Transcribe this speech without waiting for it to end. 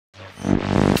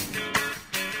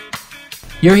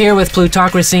You're here with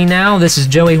Plutocracy now. This is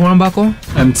Joey Hornbuckle.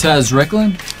 I'm Taz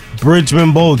Ricklin.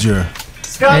 Bridgman Bolger.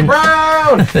 Scott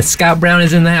Brown! Scott Brown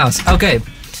is in the house. Okay,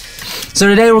 so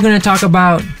today we're going to talk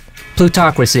about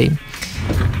plutocracy.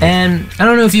 And I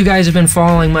don't know if you guys have been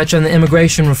following much on the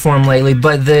immigration reform lately,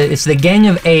 but it's the Gang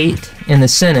of 8 in the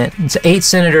Senate. It's 8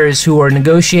 senators who are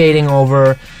negotiating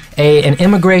over an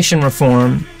immigration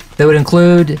reform that would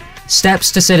include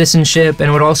steps to citizenship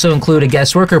and would also include a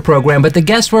guest worker program. But the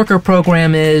guest worker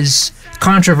program is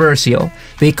controversial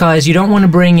because you don't want to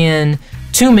bring in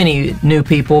too many new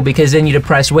people because then you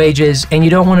depress wages, and you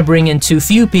don't want to bring in too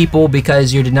few people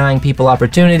because you're denying people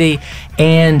opportunity,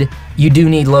 and you do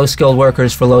need low-skilled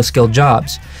workers for low-skilled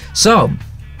jobs. So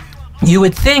you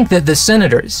would think that the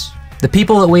senators, the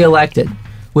people that we elected,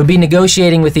 would be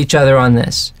negotiating with each other on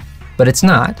this, but it's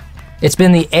not. It's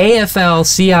been the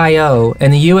AFL-CIO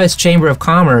and the U.S. Chamber of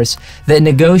Commerce that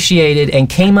negotiated and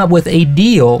came up with a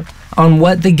deal on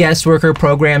what the guest worker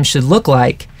program should look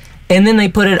like, and then they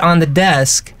put it on the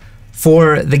desk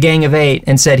for the Gang of 8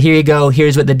 and said, here you go,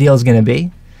 here's what the deal's going to be.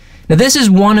 Now this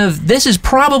is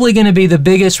probably going to be the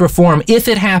biggest reform, if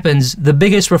it happens, the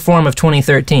biggest reform of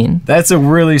 2013. That's a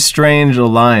really strange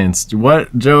alliance.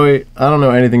 What, Joey? I don't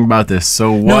know anything about this.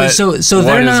 So what? No, so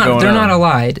they're not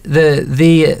allied.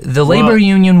 The labor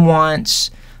union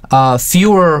wants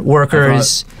fewer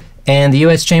workers, and the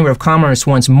U.S. Chamber of Commerce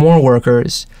wants more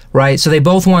workers. Right, so they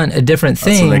both want a different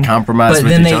thing. So they compromise but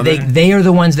with then each other? they are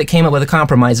the ones that came up with a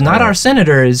compromise, not our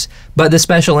senators, but the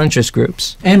special interest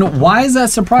groups. And why is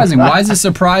that surprising? Why is it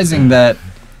surprising that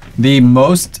the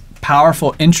most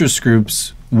powerful interest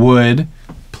groups would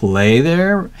play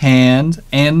their hand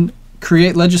and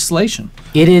create legislation?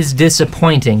 It is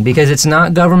disappointing because it's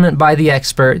not government by the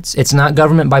experts. It's not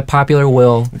government by popular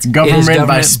will. It's government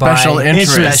by special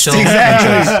interest.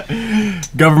 Exactly.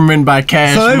 Government by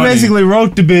cash So they money. basically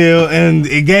wrote the bill and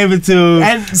it gave it to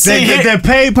their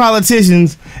paid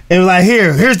politicians and was like,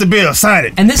 here's the bill, sign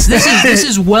it. And this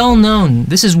is well known.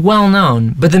 This is well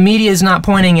known, but the media is not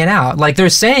pointing it out. Like, they're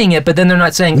saying it, but then they're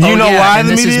not saying, You know yeah, why and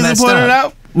the this media is isn't messed pointing it up.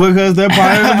 out? Because they're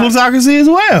part of the plutocracy as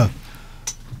well.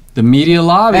 The media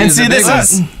lobby And is see, the big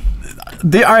this one.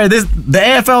 is the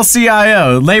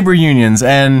AFL-CIO, labor unions,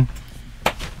 and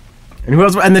who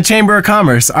else? And the Chamber of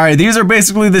Commerce. All right, these are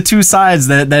basically the two sides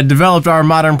that developed our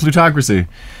modern plutocracy.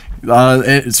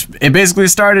 It basically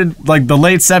started like the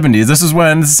late 70s. This is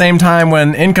the same time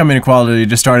when income inequality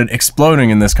just started exploding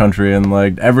in this country, and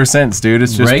like ever since, dude,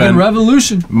 it's just Reagan been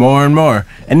Revolution. more and more.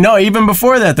 And no, even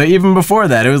before that,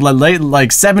 it was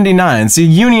like 79. See,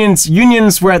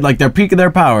 unions were at like their peak of their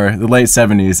power, the late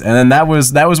 70s, and then that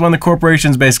was when the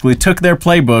corporations basically took their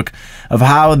playbook of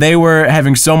how they were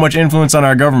having so much influence on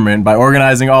our government by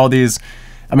organizing all these.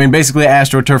 I mean, basically,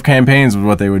 AstroTurf campaigns was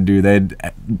what they would do. They'd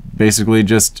basically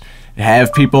just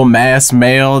have people mass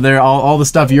mail their all the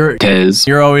stuff you're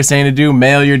always saying to do.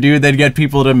 Mail your dude. They'd get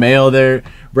people to mail their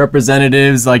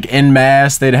representatives like en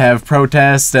masse. They'd have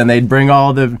protests and they'd bring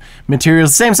all the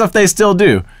materials. Same stuff they still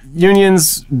do.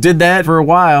 Unions did that for a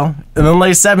while. In the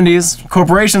late 70s,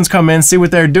 corporations come in, see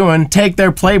what they're doing, take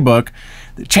their playbook.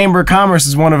 The Chamber of Commerce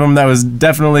is one of them that was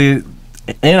definitely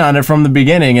in on it from the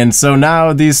beginning, and so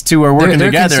now these two are working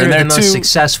together. They're the most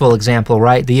successful example,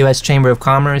 right? The U.S. Chamber of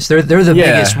Commerce. They're the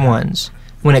biggest ones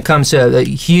when it comes to a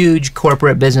huge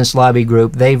corporate business lobby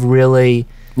group. They've really.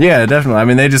 Yeah, definitely. I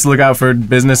mean, they just look out for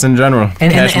business in general.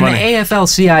 And the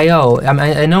AFL-CIO,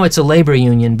 I know it's a labor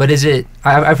union, but is it?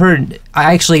 I've heard.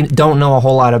 I actually don't know a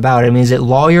whole lot about it. I mean, is it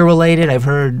lawyer related? I've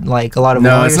heard like a lot of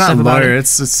no, lawyers it's not stuff about lawyer. it.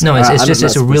 It's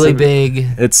It's a really big.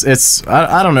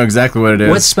 I don't know exactly what it is.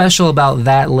 What's special about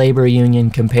that labor union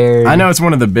compared? I know it's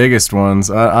one of the biggest ones.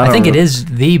 I think it is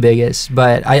the biggest,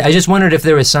 but I just wondered if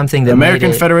there was something that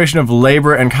American Federation of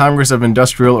Labor and Congress of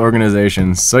Industrial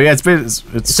Organizations. So yeah,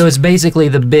 it's basically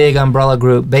the big umbrella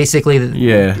group, basically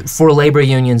for labor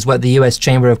unions, what the U.S.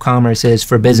 Chamber of Commerce is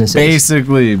for businesses.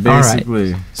 Basically. Right.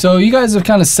 So you guys have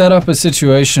kind of set up a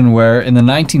situation where in the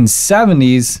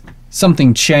 1970s,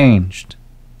 something changed.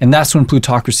 And that's when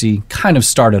plutocracy kind of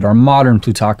started, our modern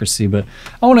plutocracy. But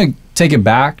I want to take it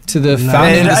back to the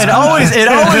founding. It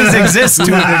always exists to a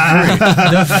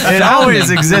degree. It always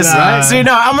exists. Right? See,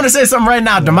 no, I'm going to say something right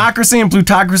now. Democracy and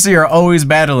plutocracy are always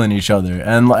battling each other.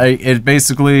 And like, it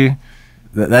basically,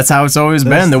 that's how it's always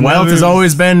been. The wealth has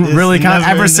always been really kind of,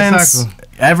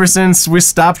 ever since we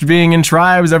stopped being in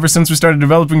tribes, ever since we started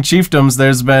developing chiefdoms,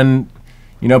 there's been,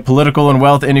 political and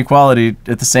wealth inequality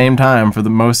at the same time for the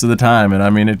most of the time. And I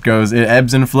mean, it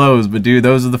ebbs and flows, but dude,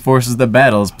 those are the forces that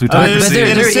battles plutocracy. But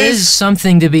there is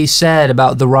something to be said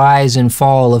about the rise and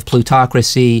fall of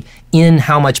plutocracy in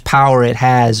how much power it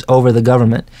has over the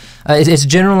government. It's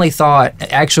generally thought,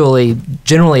 actually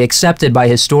generally accepted by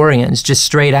historians, just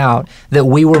straight out, that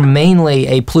we were mainly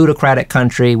a plutocratic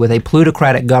country with a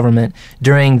plutocratic government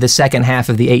during the second half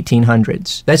of the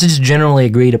 1800s. That's just generally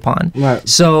agreed upon. Right.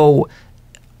 So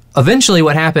eventually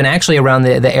what happened actually around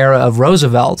the era of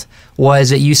Roosevelt was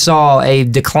that you saw a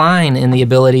decline in the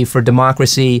ability for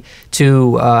democracy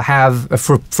to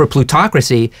for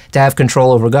plutocracy to have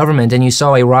control over government, and you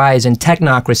saw a rise in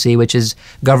technocracy, which is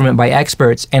government by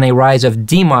experts, and a rise of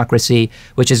democracy,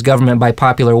 which is government by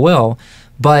popular will.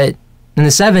 But in the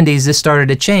 70s, this started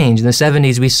to change. In the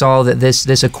 70s, we saw that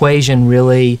this equation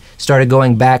really started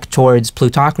going back towards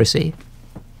plutocracy.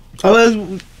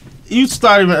 You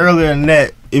started even earlier than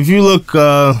that. If you look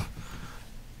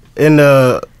in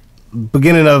the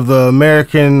beginning of the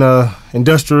American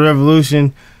Industrial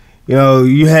Revolution,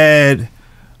 you had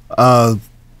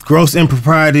gross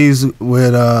improprieties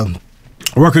with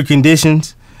worker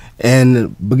conditions,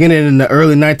 and beginning in the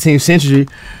early 19th century,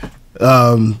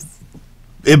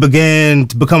 it began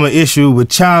to become an issue with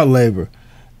child labor,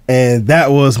 and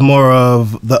that was more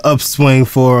of the upswing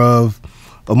for a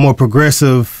more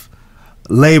progressive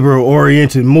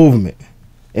labor-oriented movement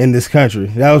in this country.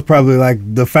 That was probably like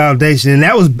the foundation, and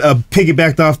that was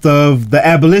piggybacked off of the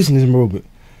abolitionist movement.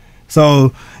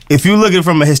 So if you look at it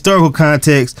from a historical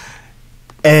context,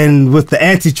 and with the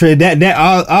antitrust,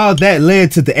 all that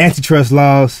led to the antitrust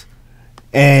laws,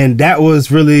 and that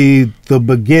was really the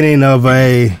beginning of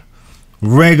a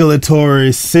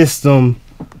regulatory system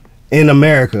in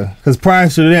America. Because prior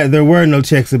to that, there were no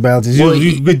checks and balances.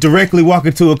 You could directly walk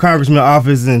into a congressman's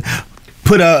office and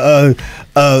put a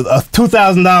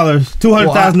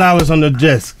 $200,000 on the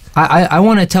desk. I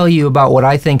want to tell you about what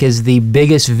I think is the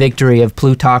biggest victory of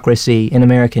plutocracy in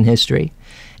American history.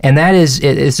 And that is,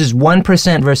 this is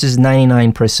 1% versus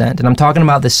 99%. And I'm talking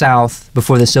about the South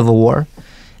before the Civil War.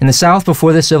 In the South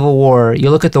before the Civil War, you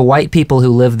look at the white people who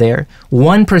lived there,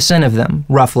 1% of them,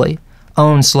 roughly,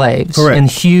 owned slaves. Correct. In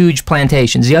huge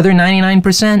plantations. The other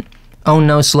 99% owned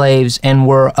no slaves and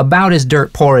were about as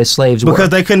dirt poor as slaves were. Because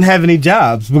they couldn't have any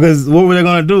jobs. Because what were they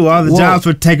going to do? All the jobs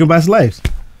were taken by slaves.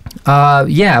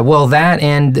 Yeah, well, that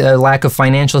and lack of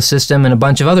financial system and a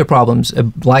bunch of other problems,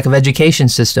 a lack of education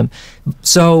system.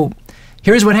 So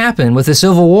here's what happened. With the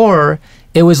Civil War,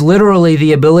 it was literally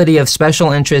the ability of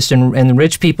special interest and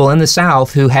rich people in the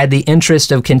South who had the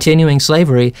interest of continuing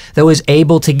slavery that was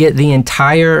able to get the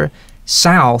entire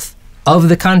South of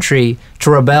the country to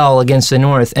rebel against the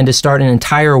North and to start an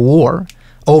entire war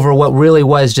over what really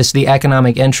was just the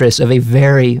economic interests of a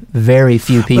very, very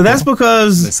few people. But that's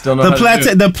because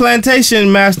the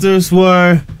plantation masters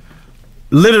were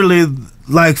literally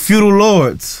like feudal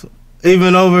lords,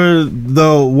 even over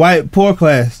the white poor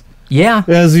class. Yeah.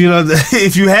 Because,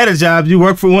 if you had a job, you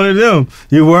worked for one of them.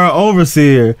 You were an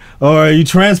overseer, or you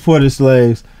transported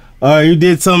slaves, or you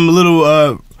did some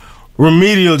little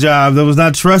remedial job that was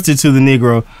not trusted to the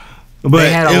Negro. But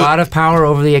they had a lot of power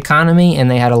over the economy,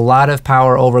 and they had a lot of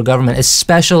power over government,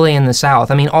 especially in the South.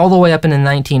 I mean, all the way up in the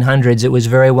 1900s, it was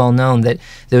very well known that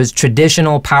there was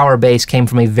traditional power base came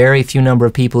from a very few number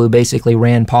of people who basically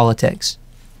ran politics.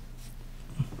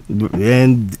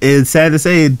 And it's sad to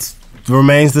say it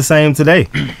remains the same today.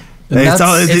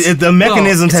 The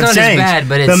mechanisms have changed. As bad,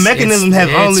 but the mechanisms have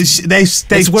only they've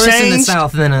it's worse changed. in the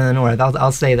South than in the North.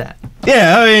 I'll say that.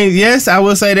 Yeah, I mean, yes, I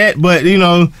will say that, but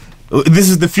this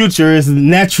is the future. It's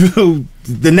natural.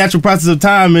 The natural process of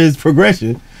time is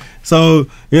progression. So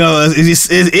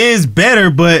it is better,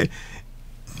 but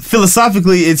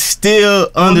philosophically, it's still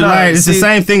underlying. It's the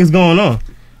same thing that's going on.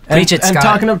 Preach it,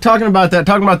 Scott. And talking about that,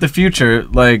 talking about the future.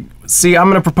 Like, see, I'm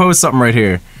gonna propose something right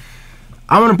here.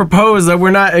 I'm gonna propose that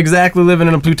we're not exactly living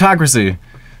in a plutocracy,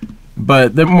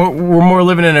 but that we're more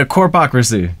living in a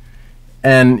corpocracy.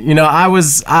 And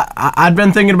I'd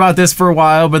been thinking about this for a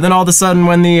while, but then all of a sudden,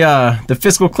 when the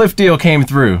fiscal cliff deal came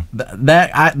through,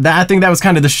 I think that was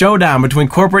kind of the showdown between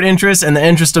corporate interests and the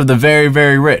interest of the very,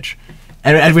 very rich,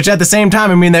 and which at the same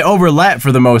time, I mean, they overlap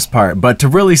for the most part. But to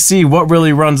really see what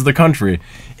really runs the country,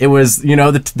 it was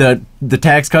the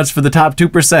tax cuts for the top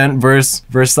 2% versus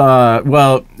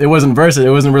well, it wasn't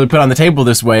really put on the table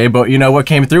this way, but what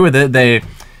came through with it,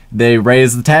 they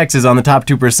raised the taxes on the top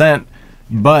 2%,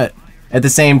 but at the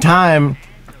same time,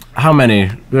 how many?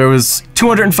 There was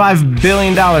 $205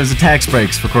 billion of tax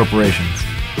breaks for corporations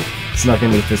snuck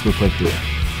into the fiscal cliff deal.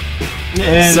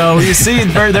 So you see,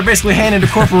 they're basically handing to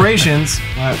corporations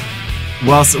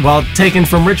while taken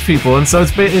from rich people, and so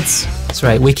it's. That's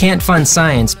right. We can't fund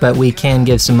science, but we can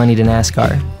give some money to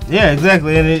NASCAR. Yeah,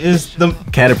 exactly. And it's the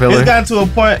Caterpillar. It's gotten to a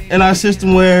point in our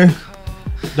system where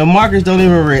the markets don't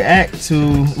even react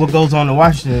to what goes on in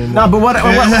Washington anymore. No, but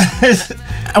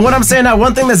what I'm saying now,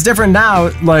 one thing that's different now,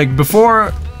 like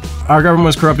before our government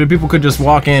was corrupted, people could just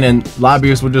walk in and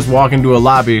lobbyists would just walk into a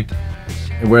lobby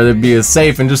where there'd be a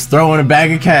safe and just throw in a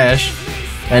bag of cash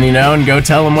and, and go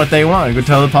tell them what they want, go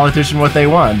tell the politician what they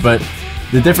want. But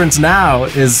the difference now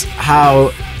is how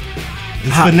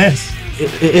finesse.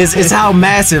 Is how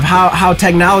massive, how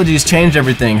technology's changed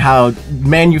everything, how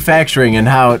manufacturing and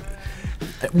how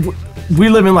we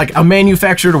live in like a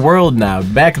manufactured world now.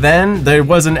 Back then, there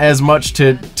wasn't as much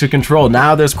to control.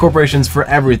 Now there's corporations for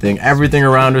everything. Everything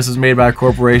around us is made by a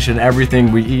corporation.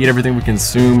 Everything we eat, everything we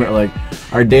consume, like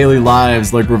our daily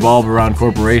lives, like revolve around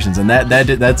corporations, and that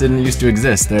didn't used to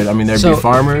exist. There'd be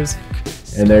farmers,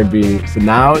 and there'd be. So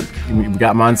now we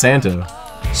got Monsanto.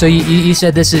 So you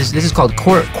said this is called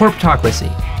corptocracy.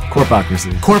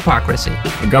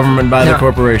 Corpocracy. A government by the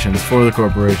corporations, for the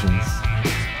corporations.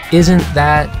 Isn't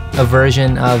that a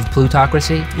version of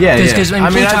plutocracy? Yeah, Because in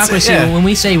plutocracy, when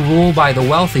we say rule by the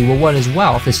wealthy, well, what is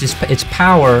wealth? It's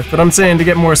power. But I'm saying to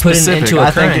get more specific, into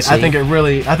a currency. I think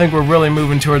we're really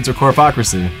moving towards a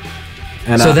corpocracy.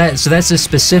 And so that's a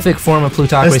specific form of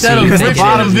plutocracy. Instead of the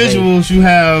bottom visuals, you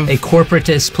have a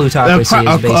corporatist plutocracy.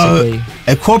 Is basically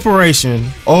a corporation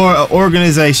or an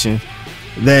organization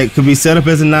that could be set up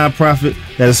as a nonprofit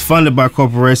that is funded by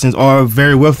corporations or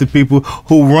very wealthy people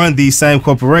who run these same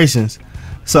corporations.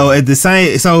 So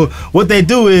what they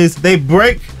do is they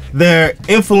break their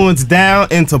influence down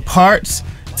into parts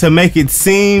to make it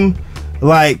seem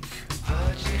like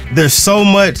there's so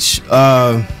much.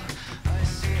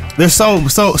 There's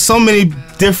so many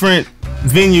different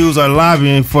venues are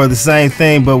lobbying for the same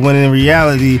thing, but when in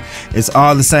reality, it's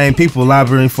all the same people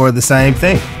lobbying for the same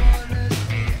thing.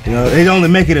 They only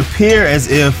make it appear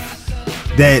as if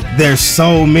that there's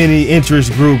so many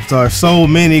interest groups or so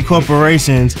many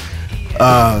corporations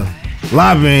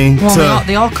lobbying. Well,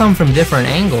 they all come from different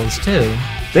angles too.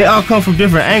 They all come from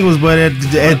different angles, but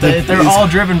they're all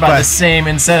driven by the same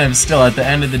incentives. Still, at the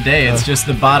end of the day, it's just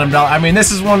the bottom dollar. I mean,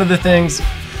 this is one of the things.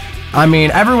 I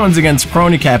mean, everyone's against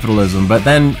crony capitalism, but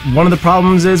then one of the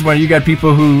problems is when you got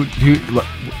people who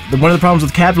one of the problems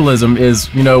with capitalism is,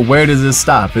 where does this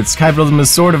stop? Capitalism is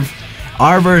sort of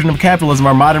our version of capitalism.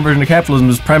 Our modern version of capitalism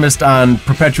is premised on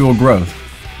perpetual growth,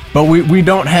 but we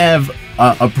don't have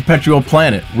a perpetual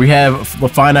planet. We have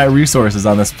finite resources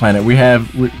on this planet. We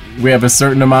have a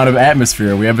certain amount of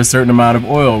atmosphere. We have a certain amount of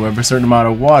oil. We have a certain amount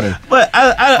of water. But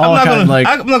I'm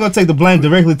not gonna take the blame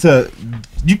directly to.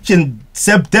 You can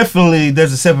definitely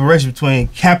there's a separation between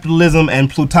capitalism and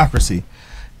plutocracy,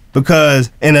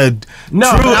 because I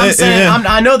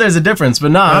know there's a difference,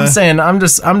 but I'm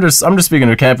just speaking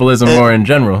of capitalism more in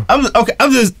general.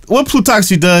 What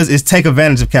plutocracy does is take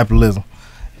advantage of capitalism,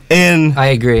 and I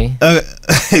agree.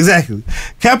 Exactly,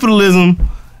 capitalism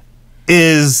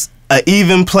is an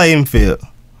even playing field,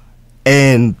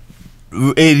 and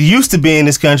it used to be in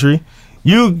this country.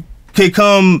 You could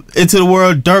come into the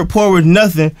world dirt poor with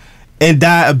nothing and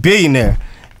die a billionaire,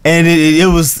 and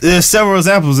there's several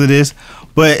examples of this.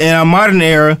 But in our modern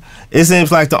era, it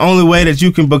seems like the only way that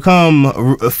you can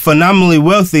become phenomenally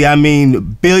wealthy,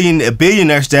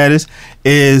 billionaire status,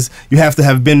 is you have to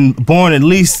have been born at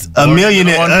least a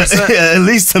millionaire, at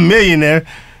least a millionaire.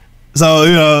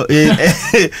 So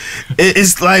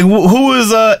it's like who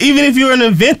is even if you're an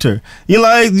inventor,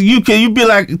 you'd be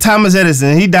like Thomas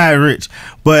Edison. He died rich,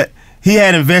 but he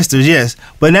had investors, yes.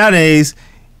 But nowadays,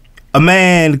 a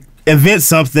man invents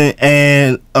something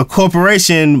and a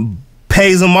corporation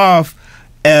pays them off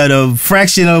at a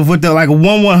fraction of what they're like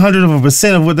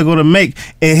 1/100% of what they're going to make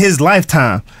in his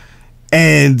lifetime,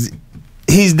 and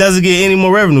he doesn't get any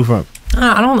more revenue from it.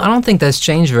 I don't think that's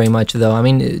changed very much, though. I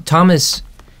mean, Thomas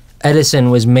Edison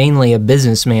was mainly a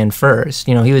businessman first.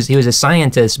 He was a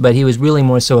scientist, but he was really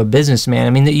more so a businessman. I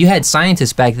mean, you had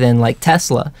scientists back then like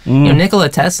Tesla. Nikola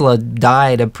Tesla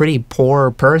died a pretty poor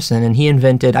person, and he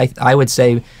invented, I would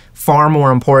say, far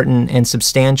more important and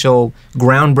substantial,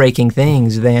 groundbreaking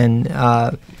things than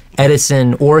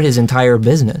Edison or his entire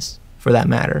business, for that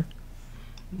matter.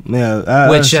 Yeah,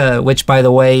 which by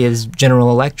the way is General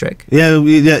Electric.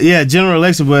 Yeah, General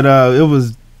Electric, but it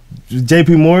was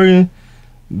J.P. Morgan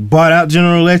bought out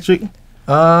General Electric.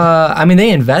 I mean,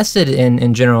 they invested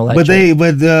in General Electric.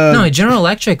 No, General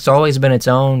Electric's always been its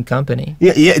own company.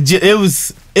 Yeah, it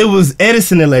was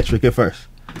Edison Electric at first.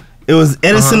 It was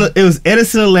Edison. It was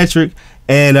Edison Electric,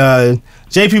 and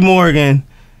J.P. Morgan.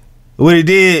 What he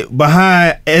did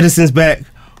behind Edison's back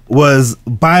was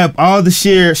buy up all the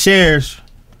shares,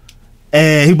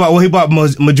 and he bought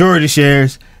majority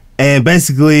shares, and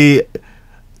basically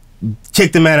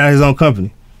kicked him out of his own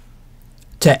company.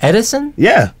 To Edison?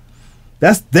 Yeah,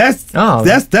 that's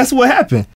what happened.